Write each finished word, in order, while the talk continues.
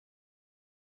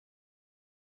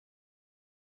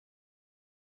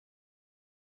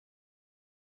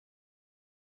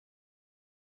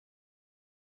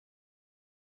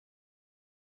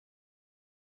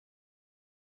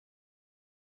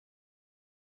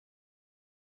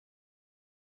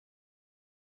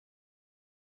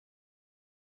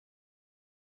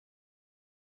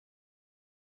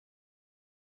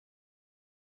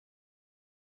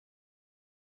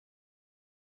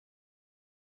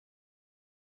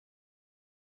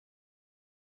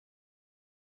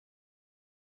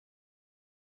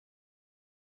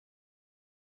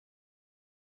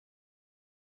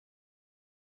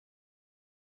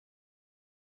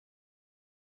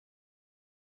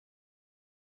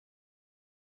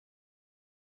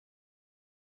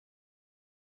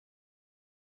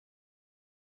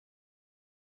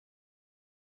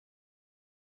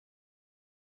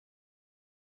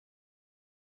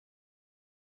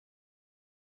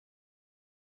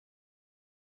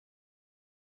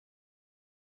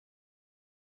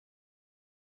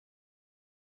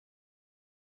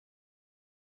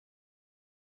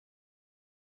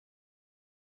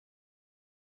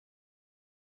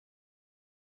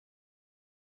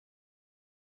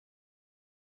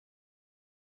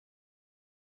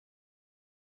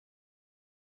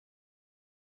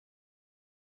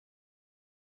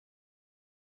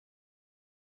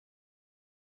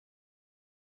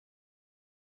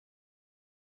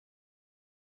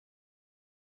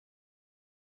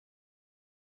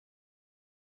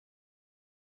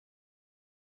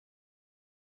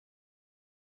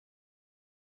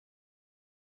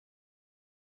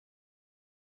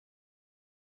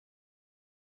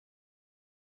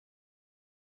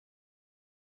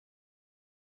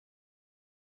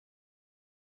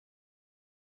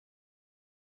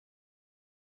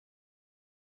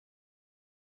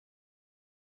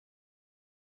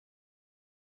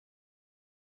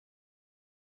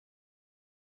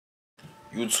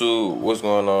YouTube, what's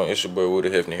going on? It's your boy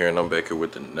Wooda Hefner here, and I'm back here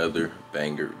with another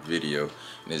banger video.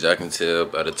 And as y'all can tell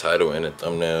by the title and the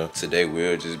thumbnail, today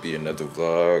will just be another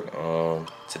vlog.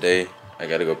 Today I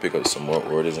gotta go pick up some more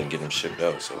orders and get them shipped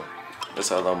out. So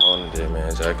that's all I'm on today, man.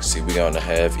 As y'all can see, we got on the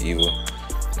half evil.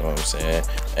 You know what I'm saying?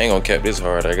 I ain't gonna cap this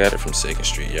hard. I got it from 2nd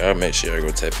Street. Y'all make sure y'all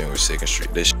go tap in with 2nd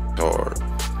Street. This shit hard,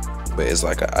 but it's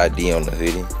like an ID on the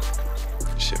hoodie.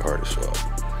 Shit hard as fuck.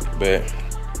 But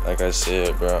like I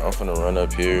said, bro, I'm finna run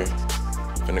up here.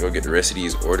 I'm finna go get the rest of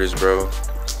these orders, bro.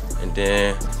 And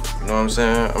then, you know what I'm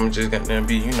saying? I'm just gonna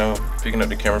be, you know, picking up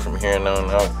the camera from here and on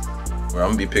out. Where I'm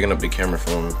gonna be picking up the camera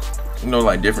from, you know,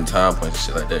 like different time points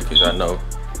and shit like that. Cause I know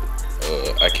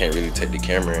I can't really take the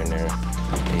camera in there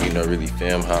and, you know, really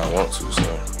film how I want to.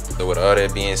 So with all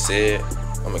that being said,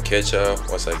 I'm gonna catch y'all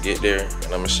once I get there. And I'm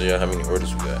gonna show y'all how many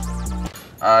orders we got.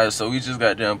 Alright, so we just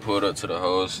got done pulled up to the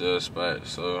wholesale spot.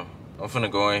 So I'm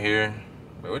finna go in here.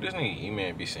 Bro, what this nigga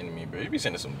email be sending me, bro? He be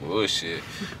sending some bullshit.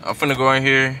 I'm finna go in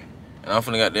here and I'm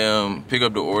finna goddamn pick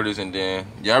up the orders, and then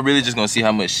y'all really just gonna see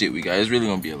how much shit we got. It's really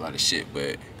gonna be a lot of shit,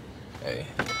 but hey.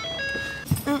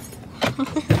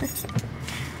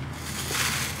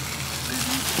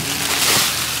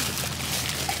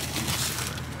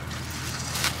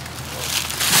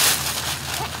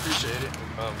 Appreciate it.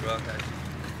 Bro, okay.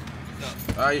 No.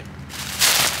 Alright.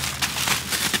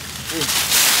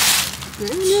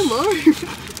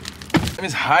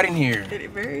 It's hot in here.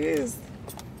 It very is.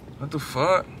 What the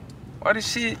fuck? Why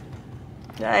this shit?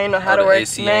 I ain't know how to work,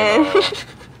 man.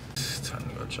 It's time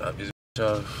to go drop this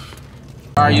off.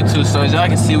 Alright, YouTube, so as y'all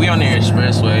can see, we on the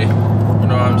expressway. You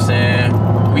know what I'm saying?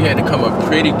 We had to come a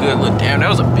pretty good look. Damn, that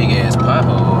was a big ass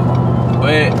pothole.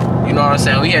 But, you know what I'm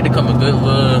saying? We had to come a good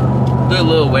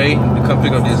little way to come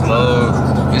pick up this load.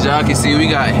 As y'all can see, we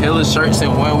got hella shirts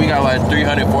in one. We got like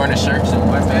 300, 400 shirts in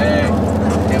one bag.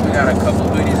 Then we got a couple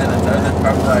hoodies in another,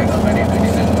 probably like 100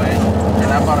 hoodies in one.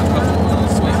 And I bought a couple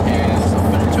sweatpants. I'm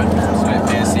finna try to do some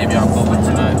sweatpants, see if y'all fuck with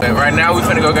tonight. But right now, we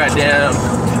finna go goddamn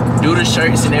do the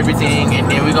shirts and everything,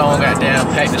 and then we gonna goddamn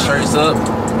pack the shirts up.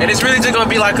 And it's really just gonna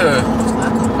be like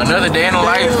another day in the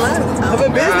life of a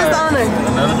business owner.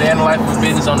 Another day in the life of a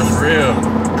business owner, for real.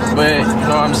 But you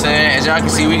know what I'm saying? As y'all can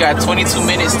see, we got 22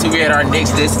 minutes till we at our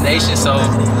next destination. So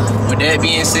with that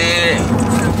being said,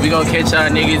 we gonna catch y'all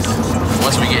niggas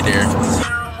once we get there.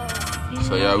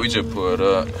 So y'all, we just pulled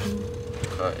up.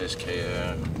 Car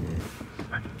SKF.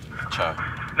 Chow.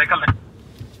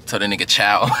 Tell that nigga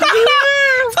chow.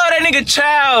 Tell that nigga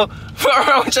chow. What's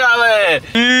wrong with y'all at?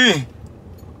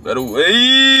 Better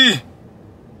way.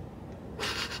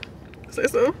 Say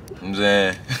so. I'm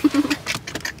saying.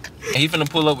 And he finna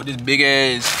pull up with this big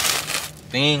ass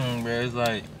thing, bro. It's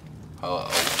like a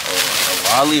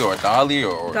lolly or a dolly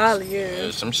or dolly, yeah.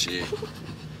 Some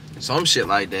shit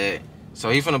like that. So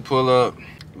he finna pull up.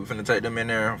 We finna take them in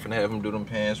there. I'm finna have him do them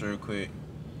pants real quick,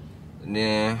 and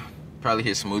then probably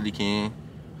hit Smoothie King,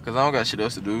 cause I don't got shit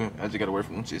else to do. I just gotta wait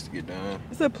for them shits to get done.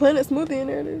 It's a Planet Smoothie in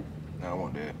there, dude. No, I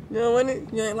want that. You don't want it?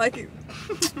 You ain't like it?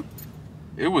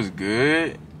 It was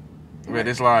good, but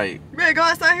it's like. You better go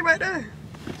outside here right there.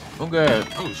 Oh god.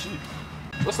 Oh shit.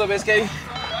 What's up, SK?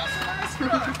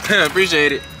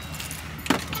 Appreciate it.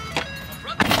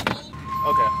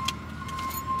 Okay.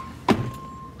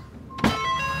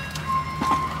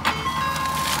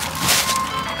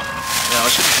 Yeah, I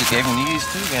should have just gave him these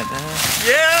too, goddamn.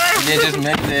 Yeah. And then just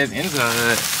make that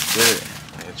inside. Good.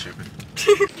 Yeah, tripping.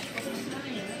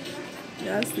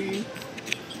 Yeah, I see.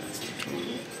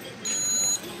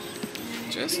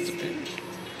 Just a bit.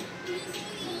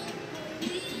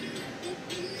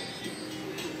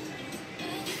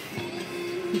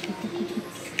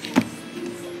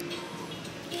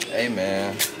 Hey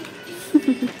man,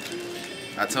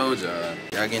 I told y'all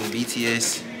getting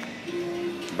BTS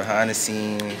behind the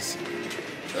scenes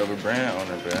of a brand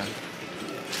owner, bro.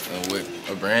 And with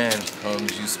a brand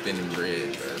comes you spending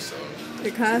bread, bro. So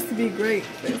it has to be great.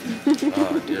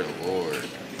 oh dear lord.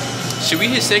 Should we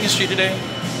hit 2nd Street today?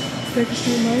 2nd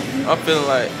Street Market? I'm feeling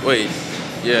like,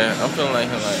 I'm feeling like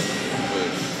him, like,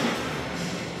 wait.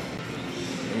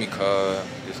 Let me call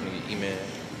this nigga email.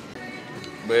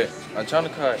 But I'm trying to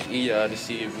call y'all to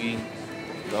see if we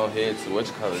go ahead to what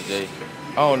you call it, Jay.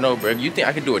 I don't know, bro. You think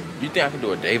I could do a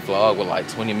day vlog with like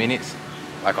 20 minutes?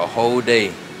 Like a whole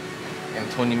day in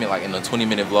 20 minutes, like in a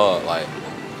 20-minute vlog, like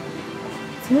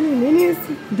 20 minutes?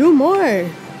 Do more.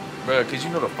 Bro, cause you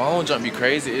know the phone jump be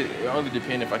crazy. It only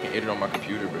depends if I can edit on my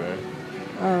computer, bro.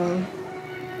 Oh.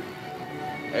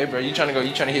 Hey bro, you trying to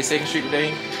hit 2nd Street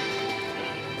today?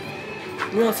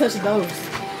 We don't touch those.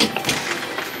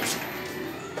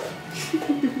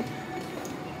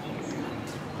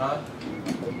 Huh?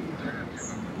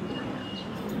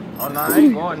 Oh no, I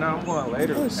ain't going now. I'm going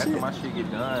later after shit. my shit get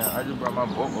done. I just brought my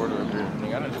bulk order up here.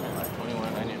 Nigga, I done spent like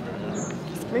 $21.90, bro.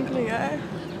 Sprinkling eye.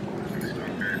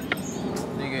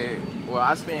 Nigga, well,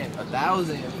 I spent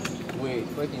 $1,000 with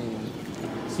fucking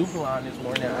Superline this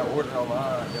morning. I ordered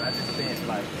online, and I just spent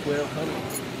like $1,200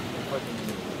 fucking.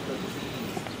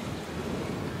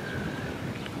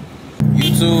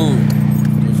 YouTube,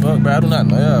 the fuck, bro? I do not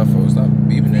know y'all folks. Stop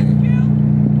beeping at me.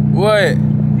 What?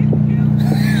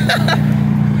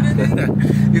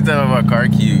 You talking about car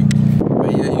cute?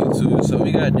 But yeah, YouTube. So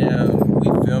we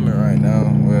filming right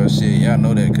now. Well, shit, y'all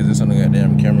know that because it's on the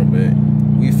goddamn camera. But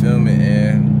we filming,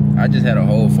 and I just had a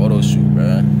whole photo shoot, bro.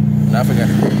 And I forgot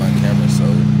to bring my camera, so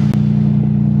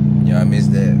yeah, I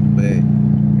missed that. But you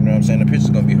know what I'm saying? The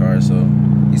picture's gonna be hard. So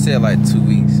he said like 2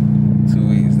 weeks. 2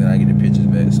 weeks, then I get the pictures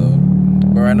back. So,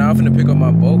 but right now I'm finna pick up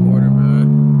my bulk order, bro.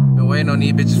 Been waiting on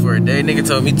these bitches for a day. Nigga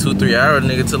told me 2-3 hours.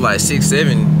 Nigga took like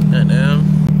 6-7.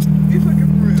 Goddamn. You fucking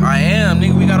for real? I am,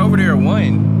 nigga. We got over there at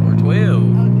 1 or 12.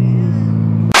 Oh,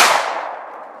 damn.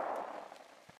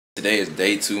 Today is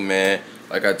day 2, man.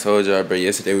 Like I told y'all, bro.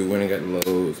 Yesterday we went and got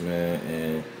the loads, man.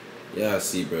 And yeah, I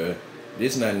see, bro.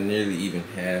 This not nearly even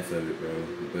half of it, bro.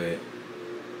 But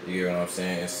you get what I'm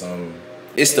saying?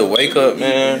 It's the wake up,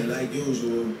 man.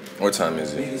 What time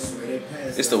is it?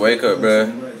 It's the wake up,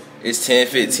 bro. It's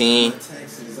 10:15,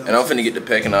 and I'm finna get to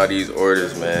packing all these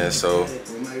orders, man. So,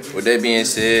 with that being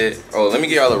said, let me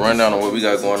give y'all a rundown on what we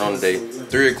got going on today.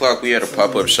 3 o'clock, we had a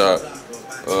pop-up shop.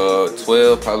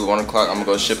 12, probably 1 o'clock, I'm gonna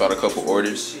go ship out a couple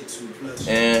orders.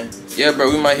 And yeah,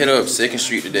 bro, we might hit up 2nd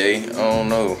Street today. I don't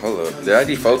know. Hold up. Did I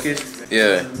defocus?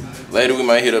 Yeah. Later, we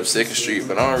might hit up 2nd Street,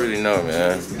 but I don't really know,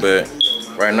 man. But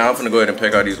right now, I'm finna go ahead and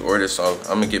pack all these orders, so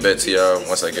I'm gonna get back to y'all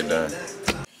once I get done.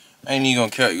 I ain't even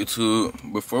gonna count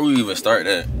YouTube. Before we even start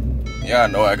that, y'all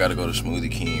know I gotta go to Smoothie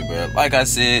King, bro. Like I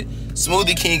said,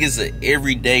 Smoothie King is an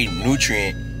everyday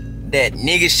nutrient that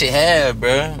niggas should have,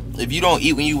 bro. If you don't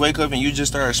eat when you wake up and you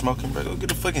just start smoking, bro, go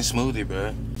get a fucking smoothie,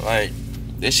 bro. Like,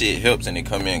 that shit helps and it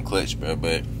come in clutch, bro.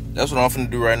 But that's what I'm finna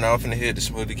do right now. I'm finna hit the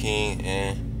Smoothie King,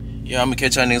 and yeah, I'm gonna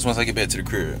catch y'all niggas once I get back to the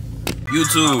crib.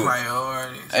 YouTube.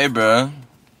 Hey, bro.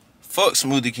 Fuck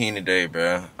Smoothie King today,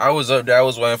 bro. I was up there. I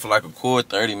was waiting for like a cool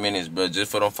 30 minutes, bro,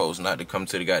 just for them folks not to come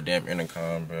to the goddamn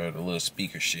intercom, bro. The little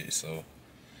speaker shit. So,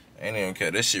 I ain't even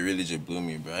care. That shit really just blew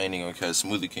me, bro. I ain't even gonna care.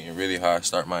 Smoothie King really how I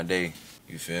start my day.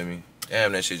 You feel me?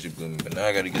 Damn, that shit just blew me. But now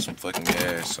I gotta get some fucking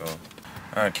gas, so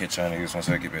I'll catch y'all niggas once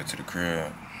I get back to the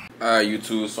crib. Alright,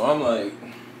 YouTube. So, I'm like,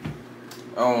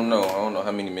 I don't know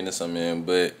how many minutes I'm in,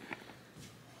 but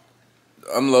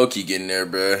I'm low-key getting there,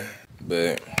 bro.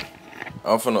 But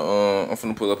I'm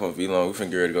finna pull up on V-Long. We finna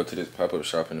get ready to go to this pop-up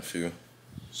shop in a few.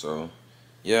 So,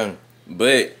 yeah.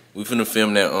 But we finna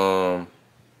film that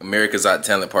America's Got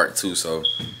Talent Part 2. So,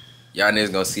 y'all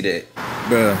niggas gonna see that.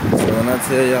 Bruh, so when I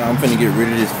tell y'all I'm finna get rid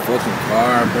of this fucking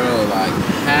car, bro, like,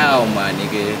 how, my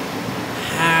nigga?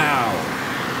 How?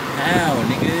 How,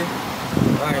 nigga?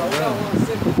 Like, bro.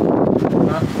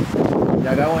 Huh?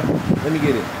 Y'all got one? Let me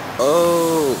get it.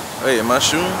 Oh, hey, am I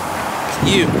shooting?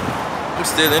 Yeah. I'm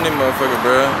still in this motherfucker,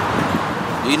 bro.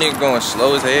 These niggas going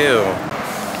slow as hell.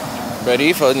 Bro,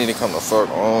 these folks need to come the fuck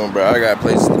on, bro. I got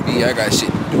places to be. I got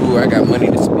shit to do. I got money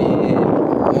to spend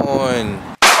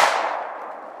on.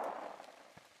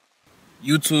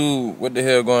 YouTube, what the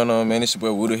hell going on, man? It's your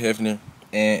boy Wooda Hefner.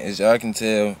 And as y'all can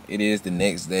tell, it is the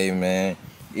next day, man.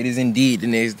 It is indeed the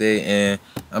next day. And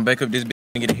I'm back up this bitch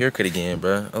and get a haircut again,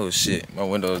 bro. Oh, shit. My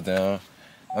window's down.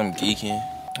 I'm geeking.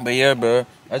 But yeah, bro,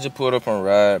 I just pulled up on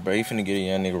Ride, bro. He finna get a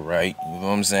young nigga right, you know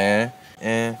what I'm saying?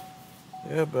 And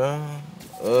yeah, bro,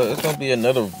 it's gonna be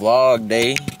another vlog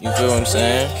day, you feel what I'm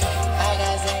saying?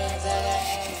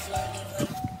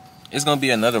 It's gonna be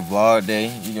another vlog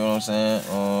day, you know what I'm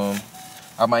saying?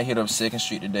 I might hit up 2nd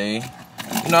Street today.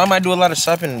 You know, I might do a lot of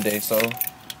shopping today, so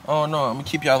I don't know. I'm gonna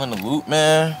keep y'all in the loop,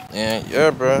 man. And yeah,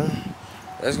 bro,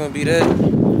 that's gonna be that.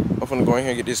 I'm finna go in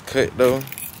here and get this cut though.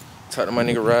 Talk to my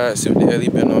nigga Ride, see what the hell he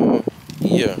been on.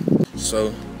 Yeah.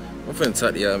 So, I'm finna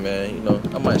talk to y'all, man. You know,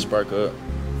 I might spark up.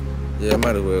 Yeah, I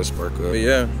might as well spark up. But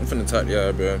yeah, I'm finna talk to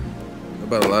y'all, bro,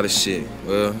 about a lot of shit.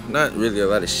 Well, not really a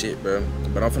lot of shit, bro.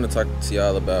 But I'm finna talk to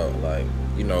y'all about, like,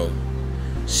 you know,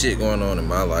 shit going on in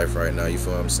my life right now, you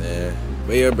feel what I'm saying?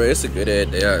 But yeah, bro, it's a good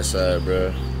ass day outside,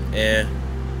 bro. And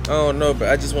I don't know, but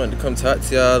I just wanted to come talk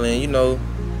to y'all and, you know,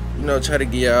 try to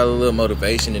give y'all a little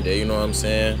motivation today, you know what I'm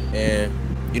saying? And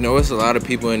you know, it's a lot of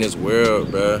people in this world,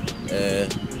 bro,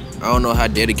 and I don't know how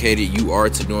dedicated you are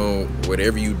to doing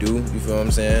whatever you do, you feel what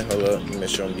I'm saying? Hold up, let me make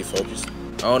sure I'm defocused.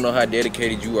 I don't know how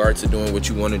dedicated you are to doing what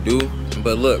you want to do,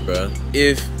 but look, bro,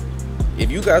 if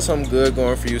you got something good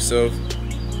going for yourself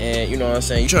and you know what I'm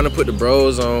saying, you trying to put the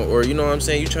bros on, or you know what I'm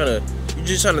saying, you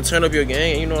just trying to turn up your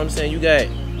game, you know what I'm saying, you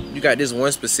got this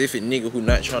one specific nigga who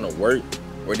not trying to work,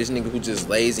 or this nigga who just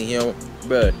lazy, him,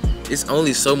 bruh. It's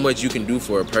only so much you can do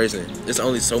for a person. It's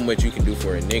only so much you can do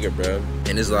for a nigga, bruh.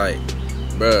 And it's like,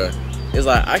 bruh, it's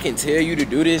like, I can tell you to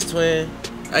do this, twin.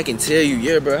 I can tell you,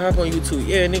 yeah, bro, hop on YouTube.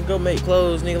 Yeah, nigga, go make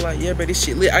clothes. Nigga, like, yeah, bro, this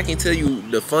shit lit. I can tell you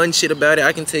the fun shit about it.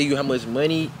 I can tell you how much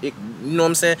money, you know what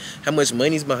I'm saying? How much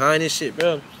money's behind this shit,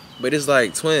 bro. But it's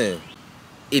like, twin,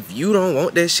 if you don't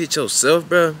want that shit yourself,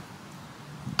 bro,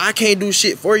 I can't do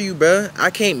shit for you, bro.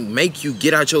 I can't make you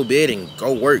get out your bed and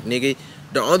go work, nigga.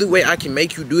 The only way I can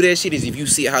make you do that shit is if you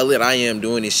see how lit I am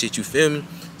doing this shit, you feel me?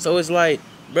 So it's like,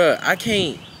 bro, I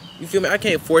can't, you feel me? I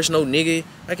can't force no nigga,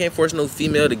 I can't force no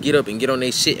female to get up and get on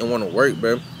their shit and want to work,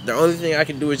 bro. The only thing I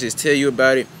can do is just tell you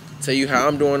about it, tell you how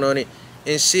I'm doing on it,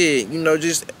 and shit, you know,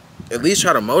 just at least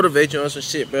try to motivate you on some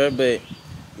shit, bro. But,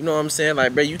 you know what I'm saying?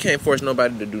 Like, bro, you can't force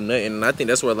nobody to do nothing, and I think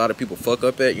that's where a lot of people fuck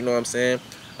up at, you know what I'm saying?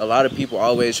 A lot of people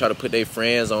always try to put their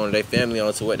friends on, their family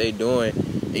on to what they doing,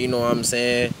 and you know what I'm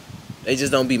saying? They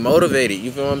just don't be motivated,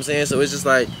 you feel what I'm saying? So it's just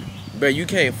like, bro, you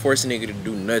can't force a nigga to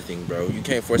do nothing, bro. You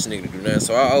can't force a nigga to do nothing.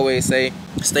 So I always say,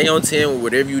 stay on 10 with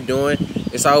whatever you doing.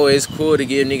 It's always cool to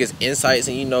give niggas insights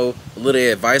and, you know, a little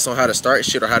advice on how to start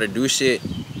shit or how to do shit.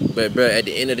 But, bro, at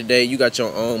the end of the day, you got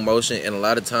your own motion. And a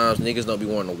lot of times, niggas don't be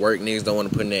wanting to work. Niggas don't want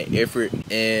to put in that effort.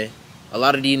 And a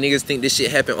lot of these niggas think this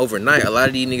shit happen overnight. A lot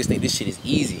of these niggas think this shit is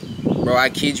easy. Bro, I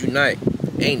kid you not.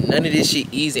 Ain't none of this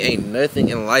shit easy. Ain't nothing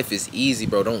in life is easy,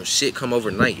 bro. Don't shit come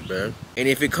overnight, bro. And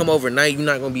if it come overnight, you're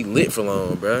not gonna be lit for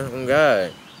long, bro. Oh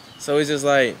God. So it's just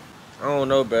like, I don't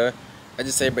know, bro. I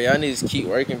just say, bro, y'all need to keep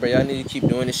working, bro. Y'all need to keep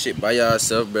doing this shit by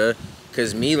yourself, bro.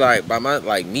 Cause me, like,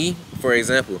 me, for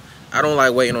example, I don't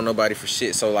like waiting on nobody for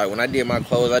shit. So like when I did my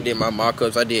clothes, I did my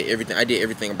mock-ups, I did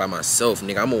everything by myself,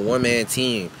 nigga. I'm a one-man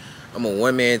team. I'm a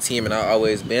one-man team, and I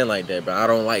always been like that, bro. I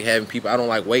don't like having people. I don't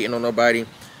like waiting on nobody.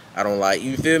 I don't like,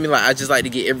 you feel me? Like, I just like to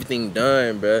get everything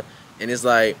done, bro. And it's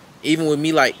like, even with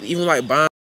me, like, even like buying,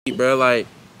 bro, like,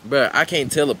 bro, I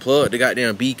can't tell a plug to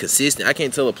goddamn be consistent. I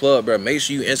can't tell a plug, bro, make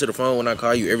sure you answer the phone when I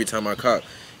call you every time I call.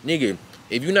 Nigga,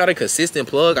 if you're not a consistent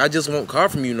plug, I just won't call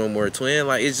from you no more, twin.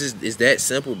 Like, it's that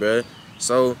simple, bro.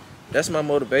 So, that's my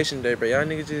motivation today, bro. Y'all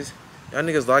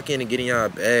niggas lock in and get in y'all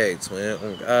bag, twin.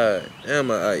 Oh, God. Damn,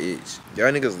 my eye itch.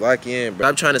 Y'all niggas lock in, bro.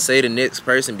 I'm trying to say the next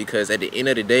person, because at the end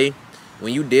of the day,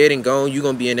 when you dead and gone, you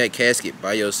gonna be in that casket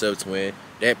by yourself, twin.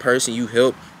 That person you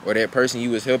helped or that person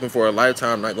you was helping for a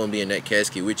lifetime not gonna be in that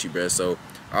casket with you, bro. So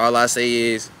all I say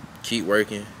is keep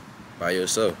working by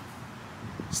yourself.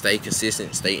 Stay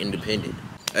consistent, stay independent.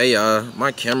 Hey y'all,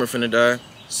 my camera finna die.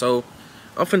 So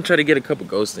I'm finna try to get a couple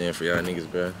ghosts in for y'all niggas,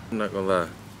 bro. I'm not gonna lie.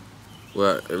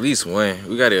 Well, at least one.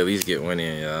 We gotta at least get one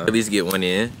in, y'all. At least get one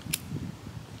in.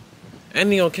 And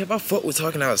nigga don't care if I fuck with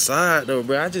talking outside though,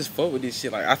 bro. I just fuck with this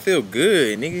shit. Like, I feel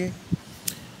good, nigga.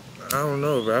 I don't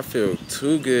know, bro. I feel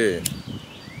too good.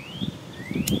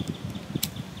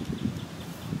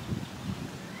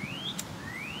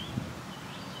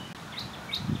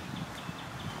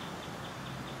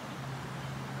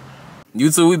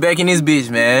 YouTube, we back in this bitch,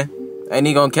 man. Ain't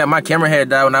nigga gonna cap. My camera had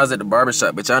died when I was at the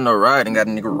barbershop, but y'all know right and got a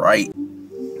nigga right.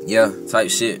 Yeah, type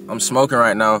shit. I'm smoking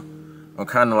right now. I'm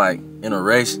kinda like in a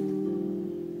rush.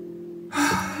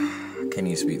 Can't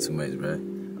even speak too much, bro.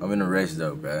 I'm in a rush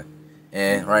though, bro.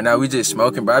 And right now we just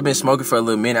smoking, bro. I've been smoking for a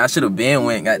little minute. I should have been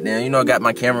went, goddamn. You know, I got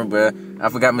my camera, bro. I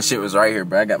forgot my shit was right here,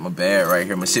 bro. I got my bag right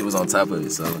here. My shit was on top of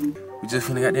it, so we just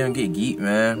finna goddamn get geek,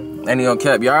 man. Ain't gonna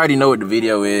cap. Y'all already know what the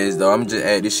video is, though. I'm just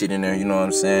add this shit in there. You know what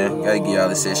I'm saying? Gotta give y'all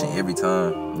this session every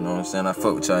time. You know what I'm saying? I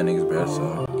fuck with y'all niggas, bro.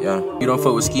 So yeah, you don't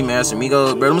fuck with Ski Master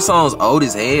Migos, bro. Them songs old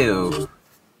as hell.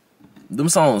 Them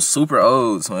songs super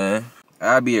old, man.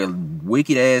 I'd be a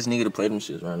wicked ass nigga to play them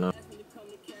shits right now.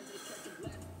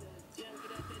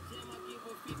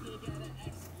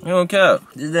 You don't cap.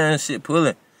 This damn shit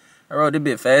pulling. I wrote this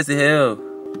bit fast as hell.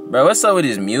 Bro, what's up with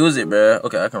this music, bro?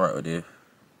 Okay, I can rock with this.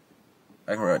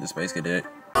 I can rock the Space Cadet.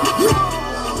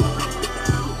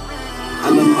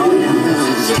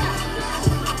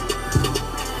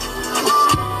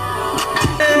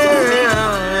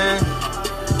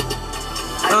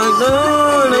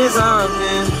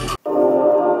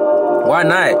 Why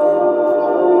not?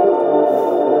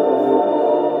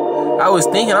 I was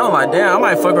thinking, I was like, damn, I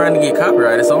might fuck around and get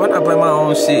copyrighted, so why not play my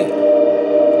own shit? You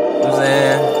know what I'm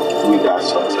saying? We got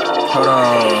some time. Hold on.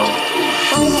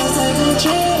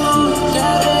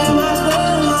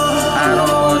 I don't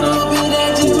wanna.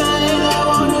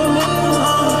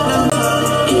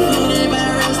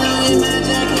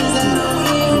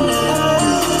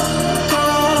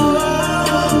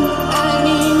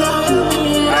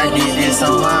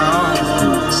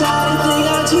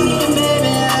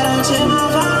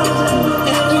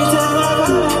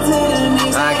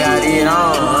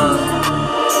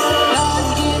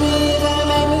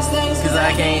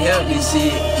 let me see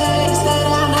it.